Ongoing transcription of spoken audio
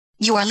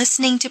You are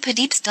listening to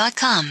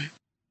Padeepz.com.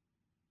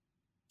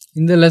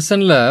 இந்த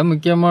லெசன்ல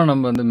முக்கியமா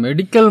நம்ம அந்த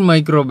மெடிக்கல்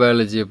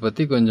மைக்ரோபயாலஜியை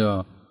பத்தி கொஞ்சம்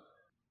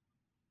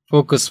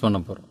ஃபோக்கஸ் பண்ண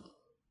போறோம்.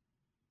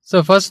 So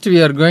first we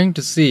are going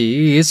to see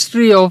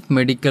history of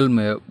medical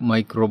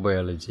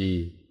microbiology.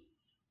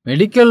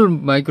 Medical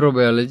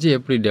microbiology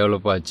எப்படி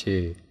டெவலப் ஆச்சு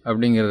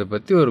அப்படிங்கிறத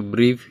பற்றி ஒரு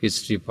ப்ரீஃப்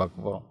ஹிஸ்ட்ரி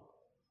பார்க்க போகிறோம்.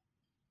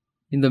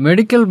 இந்த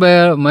மெடிக்கல்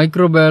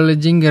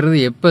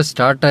மைக்ரோபயாலஜிங்கிறது எப்போ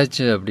ஸ்டார்ட்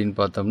ஆச்சு அப்படின்னு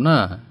பார்த்தோம்னா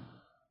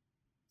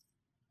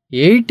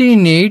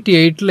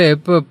 1888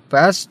 எப்போ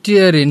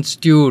பாஸ்டியர்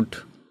இன்ஸ்டியூட்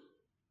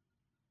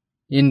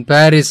இன்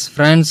பாரிஸ்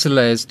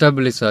ஃப்ரான்ஸில்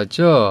எஸ்டாப்ளிஷ்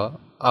ஆச்சோ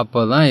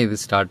அப்போ தான் இது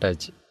ஸ்டார்ட்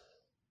ஆச்சு.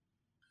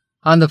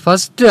 அந்த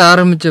ஃபஸ்ட்டு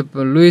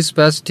ஆரம்பித்த Lewis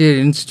Pasteur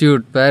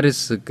institute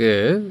பாரிஸுக்கு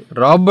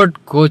Robert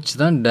Koch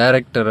தான்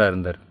டைரக்டராக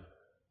இருந்தார்.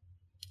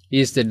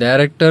 Is the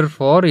director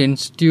for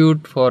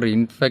institute for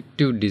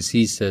infective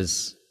diseases.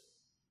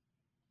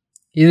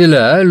 இதில்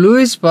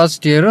லூயிஸ்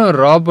பாஸ்டியரும்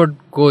ராபர்ட்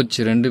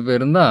கோச் ரெண்டு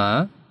பேரும் தான்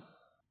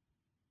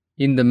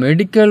இந்த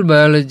மெடிக்கல்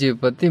பயாலஜியை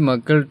பற்றி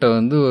மக்கள்கிட்ட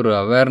ஒரு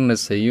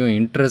அவேர்னஸையும்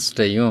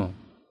இன்ட்ரெஸ்டையும்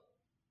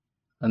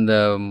அந்த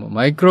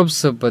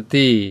மைக்ரோப்ஸை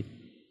பற்றி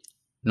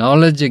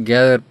நாலேஜை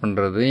gather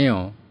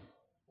பண்ணுறதையும்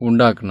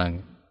உண்டாக்குனாங்க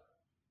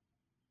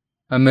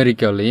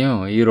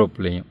அமெரிக்காலேயும்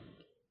யூரோப்லேயும்.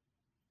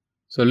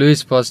 So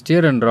Lewis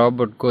Pasteur and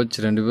Robert Koch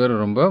ரெண்டு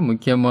பேரும் ரொம்ப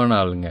முக்கியமான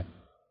ஆளுங்க.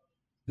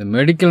 இந்த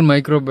மெடிக்கல்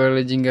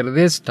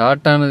மைக்ரோபயாலஜிங்கிறதே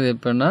ஸ்டார்ட் ஆனது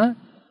எப்போன்னா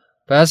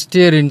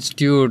பாஸ்டியர்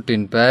இன்ஸ்டியூட்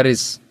இன்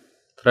பாரிஸ்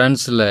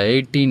ஃப்ரான்ஸில்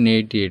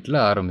 1888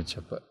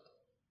 ஆரம்பித்தப்போ.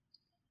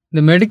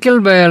 இந்த மெடிக்கல்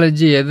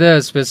பயாலஜி எதை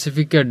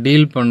ஸ்பெசிஃபிக்காக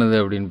டீல் பண்ணுது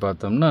அப்படின்னு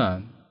பார்த்தோம்னா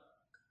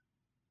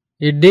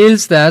it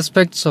deals the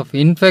aspects of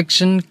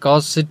infection,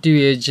 causative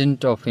agent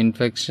of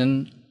infection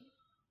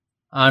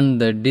and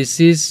the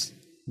disease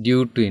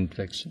due to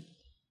infection.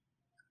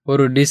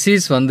 ஒரு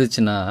டிசீஸ்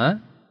வந்துச்சுன்னா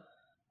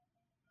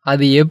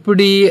அது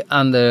எப்படி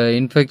அந்த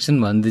இன்ஃபெக்ஷன்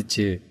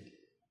வந்துச்சு,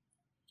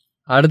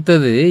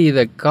 அடுத்தது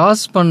இதை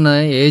காஸ் பண்ண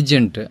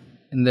ஏஜெண்ட்,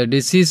 இந்த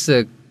டிசீஸை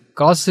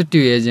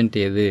காசிட்டிவ் ஏஜெண்ட்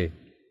எது,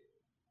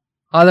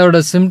 அதோட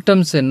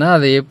சிம்டம்ஸ் என்ன,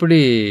 அதை எப்படி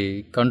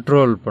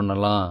கண்ட்ரோல்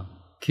பண்ணலாம்,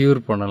 க்யூர்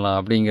பண்ணலாம்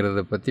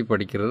அப்படிங்கிறத பற்றி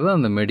படிக்கிறது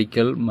அந்த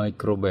medical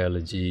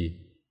microbiology.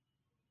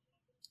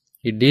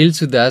 It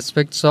deals with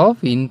aspects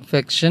of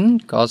infection,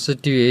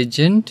 causative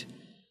agent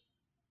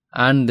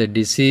and the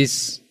disease.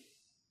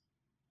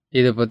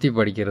 இதை பற்றி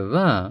படிக்கிறது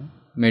தான்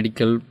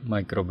medical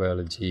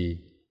microbiology.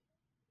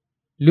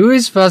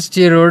 Lewis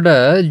பாஸ்டியரோட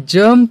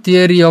germ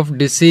theory of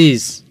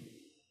disease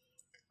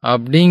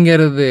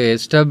அப்படிங்கிறது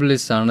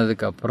எஸ்டாப்ளிஷ்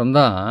ஆனதுக்கு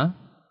அப்புறம்தான்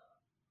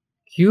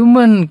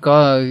ஹியூமன்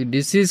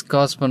டிசீஸ்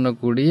காஸ்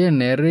பண்ணக்கூடிய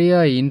நிறையா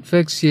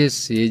இன்ஃபெக்ஷியஸ்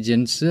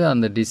ஏஜென்ட்ஸு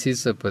அந்த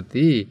டிசீஸை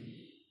பற்றி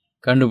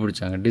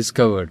கண்டுபிடிச்சாங்க.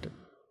 Discovered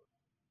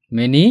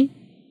many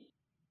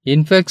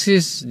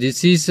infectious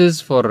diseases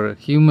for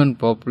human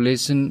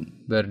population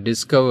were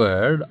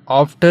discovered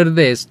after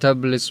the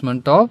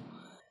establishment of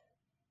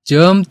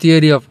germ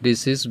theory of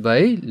disease by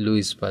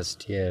Louis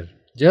Pasteur.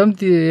 germ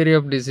theory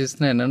of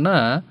diseaseனா என்னென்னா,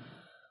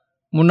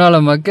 முன்னால்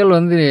மக்கள்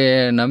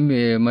நம்பி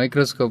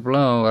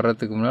மைக்ரோஸ்கோப்லாம்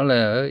வர்றதுக்கு முன்னால்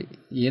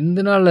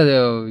எந்தனால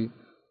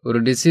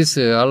ஒரு disease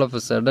all of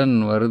a sudden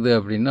வருது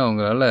அப்படின்னு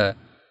அவங்களால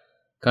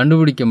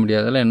கண்டுபிடிக்க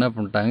முடியாதெல்லாம் என்ன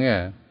பண்ணிட்டாங்க,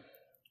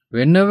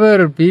 whenever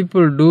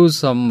people do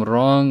some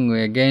wrong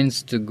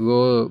against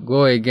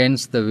go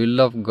against the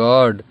will of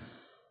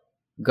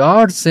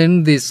God send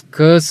these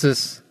curses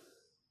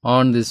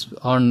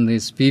on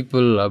these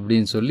people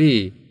அப்படின்னு சொல்லி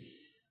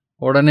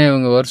உடனே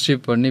இவங்க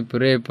வர்ஷிப் பண்ணி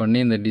ப்ரே பண்ணி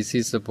இந்த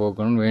டிசீஸை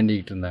போக்கணும்னு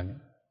வேண்டிக்கிட்டு இருந்தாங்க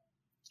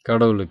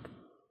கடவுளுக்கு.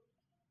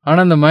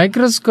 ஆனால் இந்த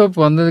மைக்ரோஸ்கோப்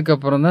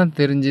வந்ததுக்கப்புறம் தான்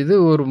தெரிஞ்சுது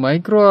ஒரு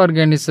மைக்ரோ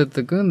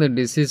ஆர்கானிசத்துக்கும் இந்த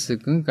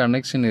டிசீஸுக்கும்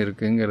கனெக்ஷன்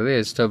இருக்குங்கிறத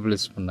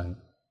எஸ்டாப்ளிஷ் பண்ணாங்க.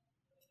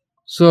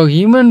 ஸோ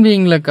ஹியூமன்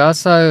பீயிங்கில்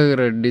காஸ்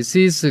ஆகிற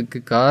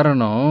டிசீஸுக்கு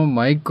காரணம்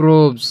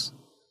மைக்ரோப்ஸ்,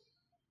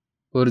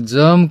 ஒரு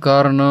ஜெர்ம்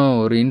காரணம்,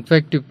 ஒரு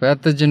இன்ஃபெக்டிவ்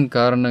பேத்தஜன்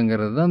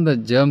காரணங்கிறது தான் அந்த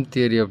ஜெர்ம்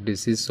தியரி ஆஃப்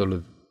டிசீஸ்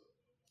சொல்லுது.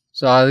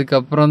 ஸோ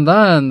அதுக்கப்புறம்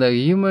தான் அந்த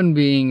ஹியூமன்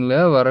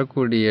பீயிங்கில்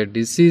வரக்கூடிய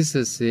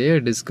டிசீசஸையே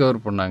டிஸ்கவர்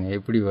பண்ணாங்க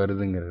எப்படி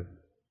வருதுங்கிறது.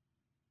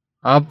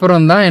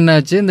 அப்புறம் தான்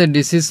என்னாச்சு, இந்த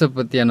டிசீஸை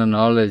பற்றியான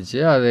நாலேஜு,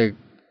 அதை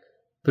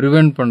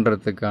ப்ரிவெண்ட்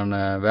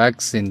பண்ணுறதுக்கான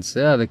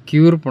வேக்சின்ஸு, அதை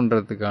க்யூர்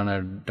பண்ணுறதுக்கான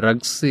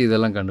ட்ரக்ஸு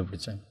இதெல்லாம்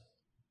கண்டுபிடிச்சாங்க.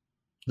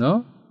 No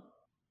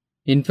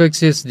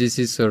infectious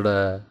டிசீஸோட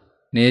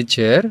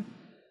nature,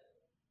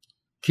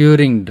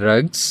 curing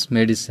drugs,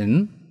 medicine,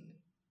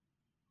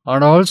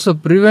 and also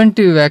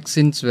preventive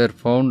vaccines were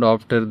found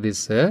after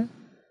this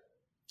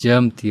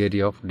germ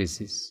theory of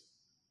disease.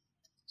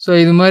 So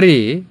இது மாதிரி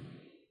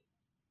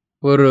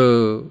ஒரு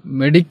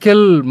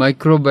மெடிக்கல்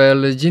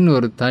மைக்ரோபயாலஜின்னு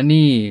ஒரு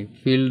தனி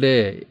ஃபீல்டே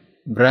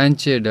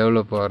பிரான்ச்சே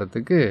டெவலப்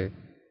ஆகிறதுக்கு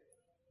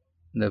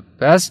இந்த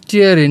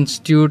பாஸ்டியர்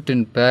இன்ஸ்டியூட்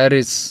இன்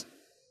பாரிஸ்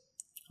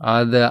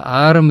அதை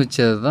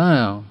ஆரம்பித்தது தான்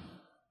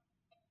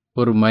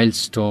ஒரு மைல்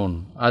ஸ்டோன்.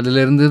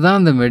 அதிலிருந்து தான்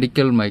அந்த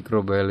மெடிக்கல்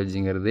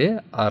மைக்ரோபயாலஜிங்கிறதே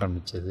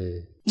ஆரம்பித்தது.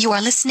 You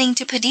are listening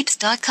to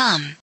Padeepz.com.